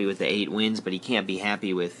he's happy with the 8 wins, but he can't be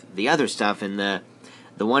happy with the other stuff. And the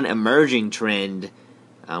one emerging trend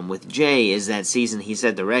with Jay is that season he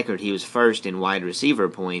set the record. He was 1st in wide receiver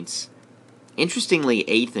points. Interestingly,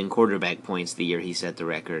 8th in quarterback points the year he set the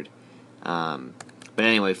record. But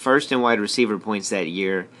anyway, 1st in wide receiver points that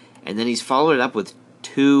year, and then he's followed it up with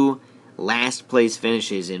 2 last place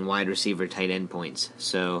finishes in wide receiver tight end points.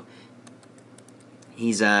 So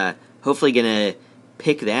he's hopefully going to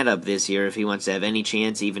pick that up this year if he wants to have any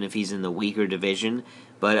chance, even if he's in the weaker division.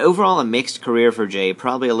 But overall, a mixed career for Jay,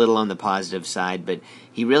 probably a little on the positive side, but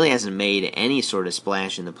he really hasn't made any sort of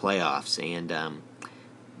splash in the playoffs, and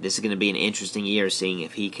this is going to be an interesting year, seeing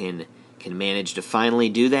if he can manage to finally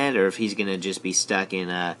do that, or if he's going to just be stuck in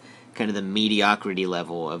kind of the mediocrity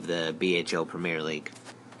level of the BHL Premier League.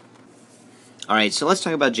 Alright, so let's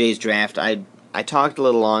talk about Jay's draft. I talked a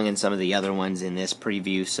little long in some of the other ones in this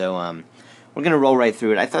preview, so we're going to roll right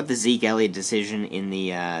through it. I thought the Zeke Elliott decision in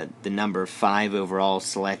the number 5 overall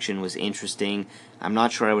selection was interesting. I'm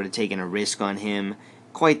not sure I would have taken a risk on him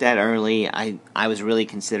quite that early. I was really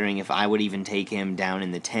considering if I would even take him down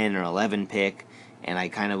in the 10 or 11 pick, and I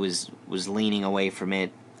kind of was leaning away from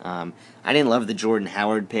it. I didn't love the Jordan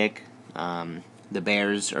Howard pick. The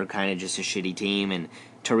Bears are kind of just a shitty team, and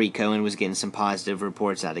Tariq Cohen was getting some positive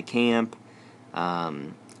reports out of camp.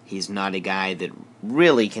 He's not a guy that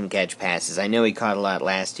really can catch passes. I know he caught a lot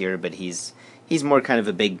last year, but he's more kind of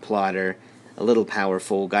a big plotter, a little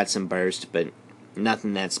powerful, got some burst, but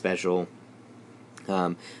nothing that special.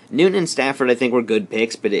 Newton and Stafford, I think, were good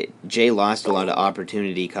picks, but Jay lost a lot of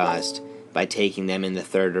opportunity cost by taking them in the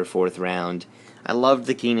 3rd or 4th round. I loved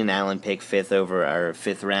the Keenan Allen pick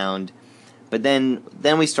 5th round, but then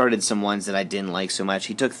we started some ones that I didn't like so much.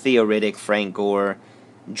 He took Theo Riddick, Frank Gore,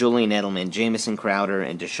 Julian Edelman, Jamison Crowder,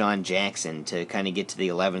 and Deshaun Jackson to kind of get to the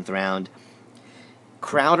 11th round.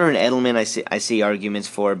 Crowder and Edelman I see arguments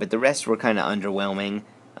for, but the rest were kind of underwhelming.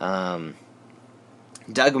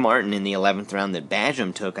 Doug Martin in the 11th round that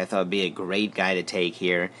Badgham took, I thought would be a great guy to take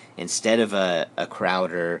here instead of a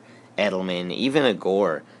Crowder, Edelman, even a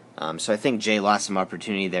Gore. So I think Jay lost some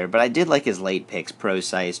opportunity there, but I did like his late picks,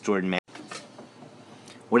 Prosise, Jordan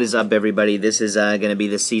What is up, everybody? This is going to be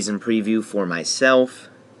the season preview for myself.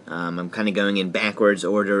 I'm kind of going in backwards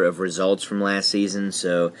order of results from last season,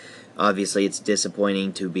 so obviously it's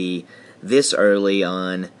disappointing to be this early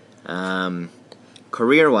on.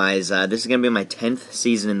 Career-wise, this is going to be my 10th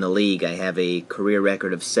season in the league. I have a career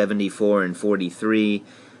record of 74-43,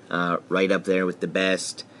 right up there with the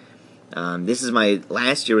best.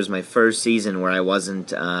 Last year was my first season where I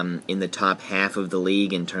wasn't in the top half of the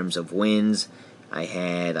league in terms of wins.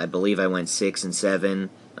 I believe I went 6-7,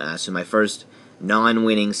 so my first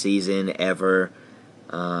non-winning season ever.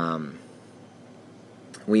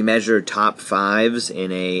 We measure top fives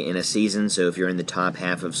in a season, so if you're in the top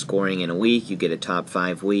half of scoring in a week, you get a top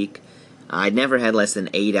 5 week. I'd never had less than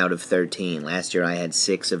 8 out of 13. Last year I had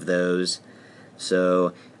 6 of those,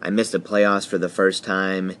 so I missed the playoffs for the first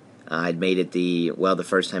time. I'd made it the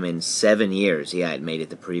first time in 7 years. Yeah, I'd made it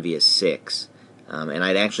the previous 6. And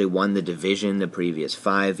I'd actually won the division the previous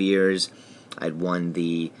 5 years. I'd won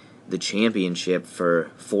the championship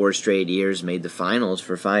for 4 straight years, made the finals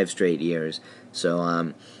for 5 straight years. So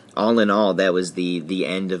all in all, that was the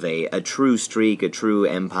end of a true streak, a true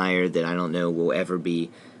empire that I don't know will ever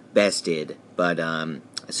be bested. But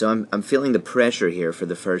so I'm feeling the pressure here for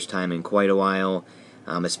the first time in quite a while,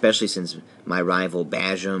 especially since my rival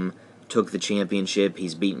Bajam took the championship.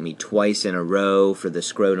 He's beaten me twice in a row for the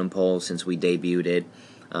Scrotum Poll since we debuted it.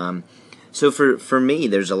 So for me,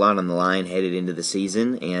 there's a lot on the line headed into the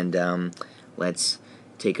season, and let's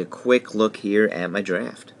take a quick look here at my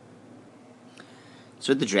draft.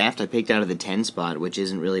 So at the draft, I picked out of the 10 spot, which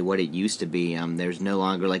isn't really what it used to be. There's no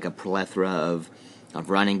longer like a plethora of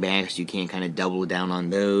running backs. You can't kind of double down on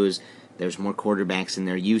those. There's more quarterbacks than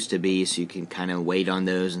there used to be, so you can kind of wait on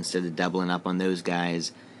those instead of doubling up on those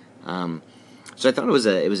guys. So I thought it was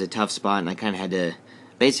a tough spot, and I kind of had to.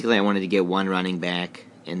 Basically, I wanted to get one running back,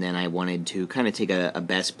 and then I wanted to kind of take a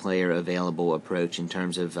best player available approach in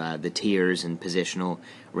terms of the tiers and positional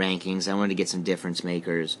rankings. I wanted to get some difference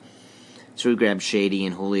makers. So we grabbed Shady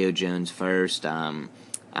and Julio Jones first. I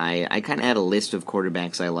kind of had a list of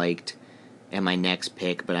quarterbacks I liked at my next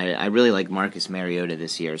pick, but I really like Marcus Mariota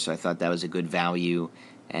this year, so I thought that was a good value.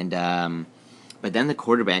 And but then the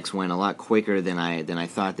quarterbacks went a lot quicker than I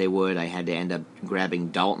thought they would. I had to end up grabbing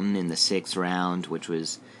Dalton in the 6th round, which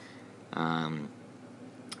was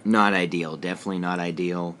not ideal, definitely not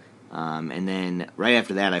ideal. And then right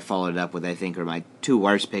after that, I followed it up with, I think, are my 2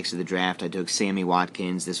 worst picks of the draft. I took Sammy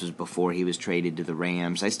Watkins. This was before he was traded to the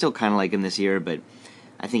Rams. I still kind of like him this year, but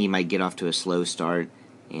I think he might get off to a slow start.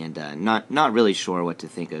 And not really sure what to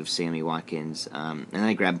think of Sammy Watkins. And then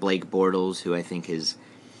I grabbed Blake Bortles, who I think is...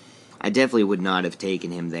 I definitely would not have taken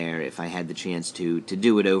him there if I had the chance to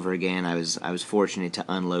do it over again. I was fortunate to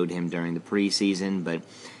unload him during the preseason, but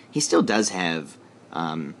he still does have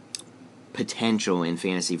potential in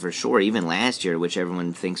fantasy for sure. Even last year, which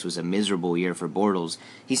everyone thinks was a miserable year for Bortles,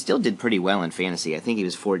 he still did pretty well in fantasy. I think he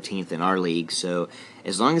was 14th in our league, so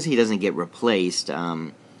as long as he doesn't get replaced...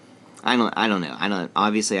 I don't know.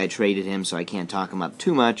 Obviously, I traded him, so I can't talk him up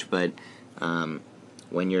too much. But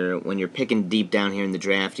when you're picking deep down here in the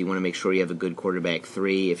draft, you want to make sure you have a good quarterback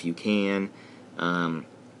 3 if you can.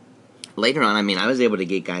 Later on, I was able to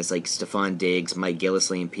get guys like Stephon Diggs, Mike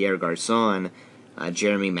Gillislee, and Pierre Garçon,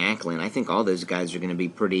 Jeremy Maclin. I think all those guys are going to be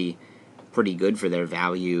pretty good for their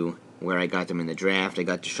value where I got them in the draft. I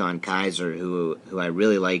got DeShone Kizer, who I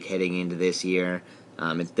really like heading into this year.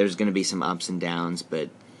 There's going to be some ups and downs, but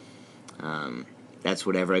that's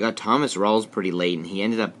whatever. I got Thomas Rawls pretty late, and he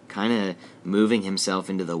ended up kind of moving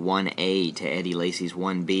himself into the 1A to Eddie Lacy's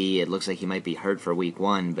 1B. It looks like he might be hurt for week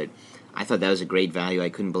 1, but I thought that was a great value. I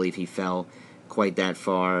couldn't believe he fell quite that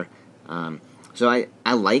far. So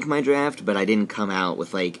I like my draft, but I didn't come out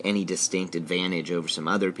with like any distinct advantage over some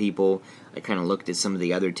other people. I kind of looked at some of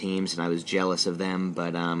the other teams, and I was jealous of them.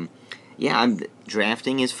 But yeah,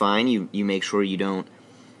 drafting is fine. You make sure you don't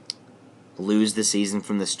lose the season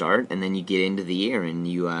from the start, and then you get into the year and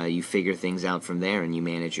you figure things out from there, and you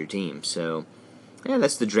manage your team. So yeah,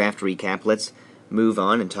 that's the draft recap. Let's move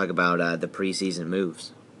on and talk about the preseason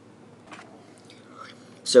moves.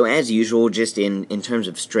 So as usual, just in terms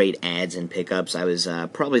of straight ads and pickups, I was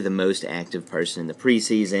probably the most active person in the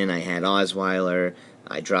preseason. I had Osweiler.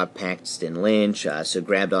 I dropped Paxton Lynch, so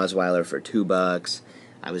grabbed Osweiler for $2.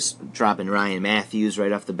 I was dropping Ryan Matthews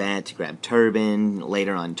right off the bat to grab Turbin.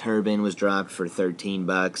 Later on, Turbin was dropped for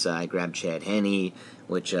 $13. I grabbed Chad Henne,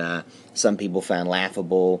 which some people found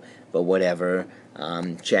laughable, but whatever.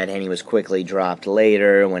 Chad Henne was quickly dropped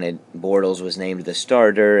later when Bortles was named the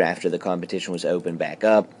starter after the competition was opened back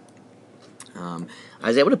up. I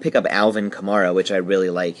was able to pick up Alvin Kamara, which I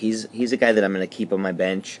really like. He's a guy that I'm going to keep on my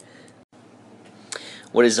bench.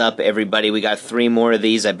 What is up, everybody? We got 3 more of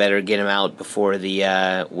these. I better get them out before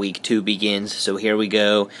the week 2 begins. So here we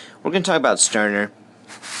go. We're going to talk about Sterner.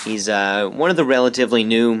 He's one of the relatively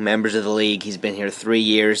new members of the league. He's been here 3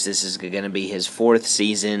 years. This is going to be his 4th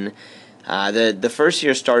season. The first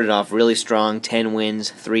year started off really strong, 10 wins,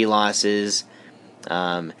 3 losses.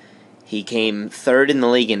 He came 3rd in the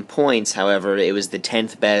league in points. However, it was the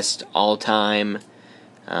 10th best all-time.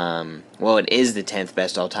 Well, it is the 10th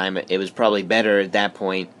best all-time. It was probably better at that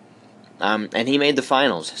point. And he made the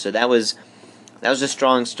finals. So that was a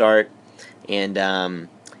strong start. And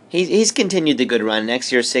he's continued the good run.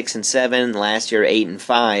 Next year 6-7, last year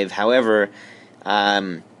 8-5. However,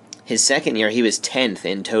 his second year he was 10th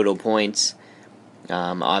in total points.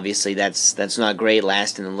 Obviously that's not great,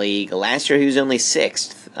 last in the league. Last year he was only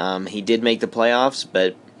 6th. He did make the playoffs,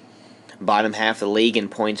 but bottom half of the league in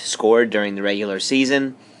points scored during the regular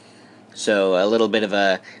season. So a little bit of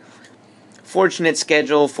a fortunate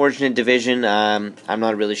schedule, fortunate division. I'm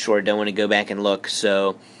not really sure. Don't want to go back and look.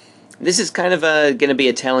 So this is kind of going to be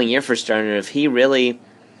a telling year for Sterner. If he really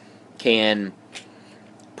can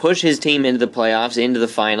push his team into the playoffs, into the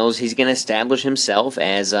finals, he's going to establish himself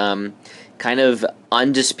as kind of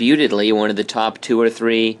undisputedly one of the top 2 or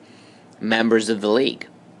 3 members of the league.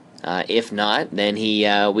 If not, then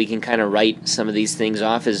we can kind of write some of these things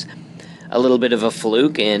off as a little bit of a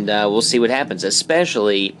fluke, and we'll see what happens.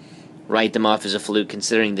 Especially write them off as a fluke,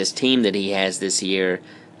 considering this team that he has this year.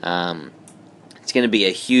 It's going to be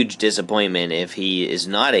a huge disappointment if he is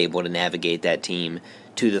not able to navigate that team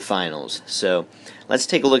to the finals. So let's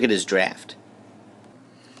take a look at his draft.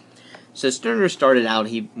 So Sterner started out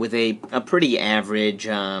with a pretty average.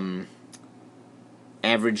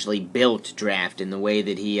 Averagely built draft in the way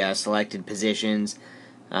that he selected positions.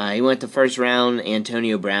 He went to first round,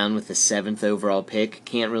 Antonio Brown with the 7th overall pick.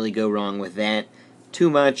 Can't really go wrong with that too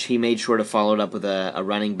much. He made sure to follow it up with a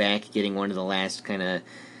running back, getting one of the last kind of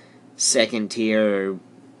second tier or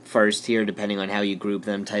first tier, depending on how you group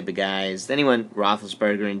them, type of guys. Then he went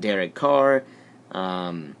Roethlisberger and Derek Carr.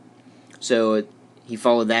 So he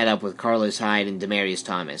followed that up with Carlos Hyde and Demaryius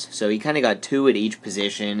Thomas. So he kind of got 2 at each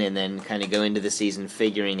position, and then kind of go into the season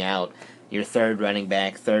figuring out your 3rd running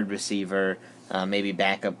back, 3rd receiver, maybe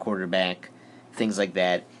backup quarterback, things like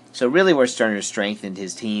that. So really where Sterner strengthened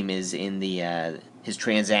his team is in his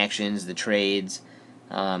transactions, the trades,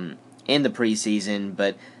 and the preseason.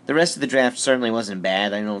 But the rest of the draft certainly wasn't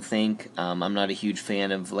bad, I don't think. I'm not a huge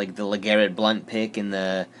fan of like the LeGarrette Blount pick in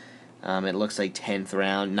the it looks like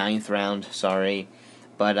 9th round, sorry.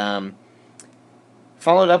 But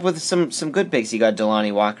followed up with some good picks. He got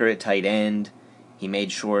Delanie Walker at tight end. He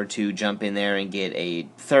made sure to jump in there and get a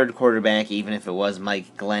 3rd quarterback, even if it was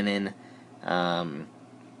Mike Glennon.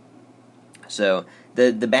 So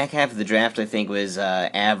the back half of the draft, I think, was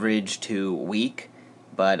average to weak.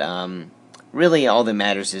 But really all that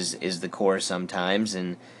matters is the core sometimes,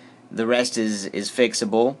 and the rest is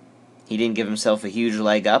fixable. He didn't give himself a huge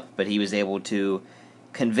leg up, but he was able to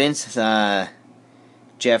convince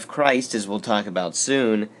Jeff Christ, as we'll talk about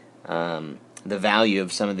soon, the value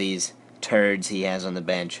of some of these turds he has on the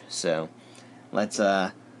bench. So let's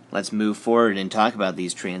move forward and talk about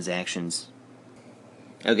these transactions.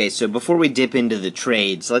 Okay, so before we dip into the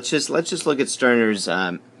trades, let's just look at Sterner's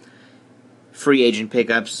free agent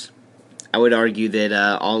pickups. I would argue that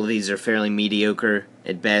all of these are fairly mediocre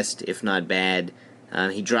at best, if not bad.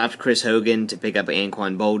 He dropped Chris Hogan to pick up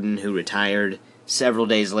Anquan Boldin, who retired several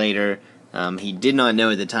days later. He did not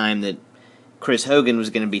know at the time that Chris Hogan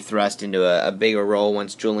was going to be thrust into a bigger role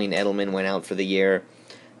once Julian Edelman went out for the year.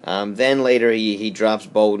 Then later he drops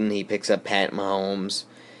Boldin. He picks up Pat Mahomes.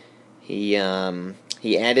 He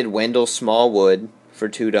added Wendell Smallwood for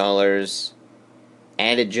 $2.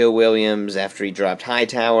 Added Joe Williams after he dropped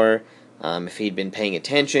Hightower. If he'd been paying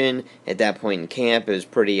attention at that point in camp, it was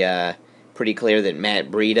pretty clear that Matt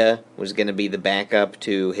Breida was going to be the backup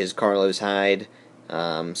to his Carlos Hyde.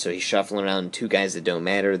 So he's shuffling around 2 guys that don't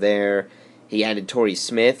matter there. He added Torrey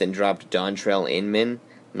Smith and dropped Dontrell Inman.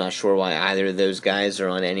 I'm not sure why either of those guys are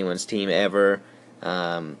on anyone's team ever.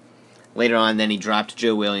 Later on, then he dropped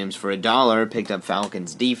Joe Williams for $1, picked up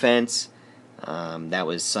Falcons defense. That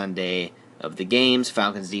was Sunday of the games.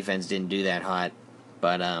 Falcons defense didn't do that hot.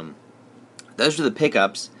 But those are the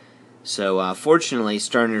pickups. So fortunately,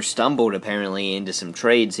 Sterner stumbled apparently into some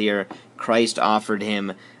trades here. Christ offered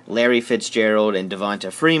him Larry Fitzgerald and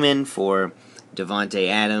Devonta Freeman for Davante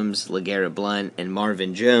Adams, LeGarrette Blount, and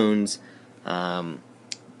Marvin Jones.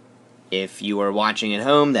 If you are watching at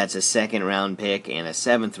home, that's a 2nd round pick and a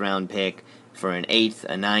 7th round pick for an 8th,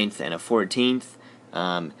 a 9th, and a 14th.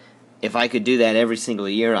 If I could do that every single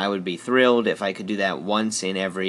year, I would be thrilled. If I could do that once in every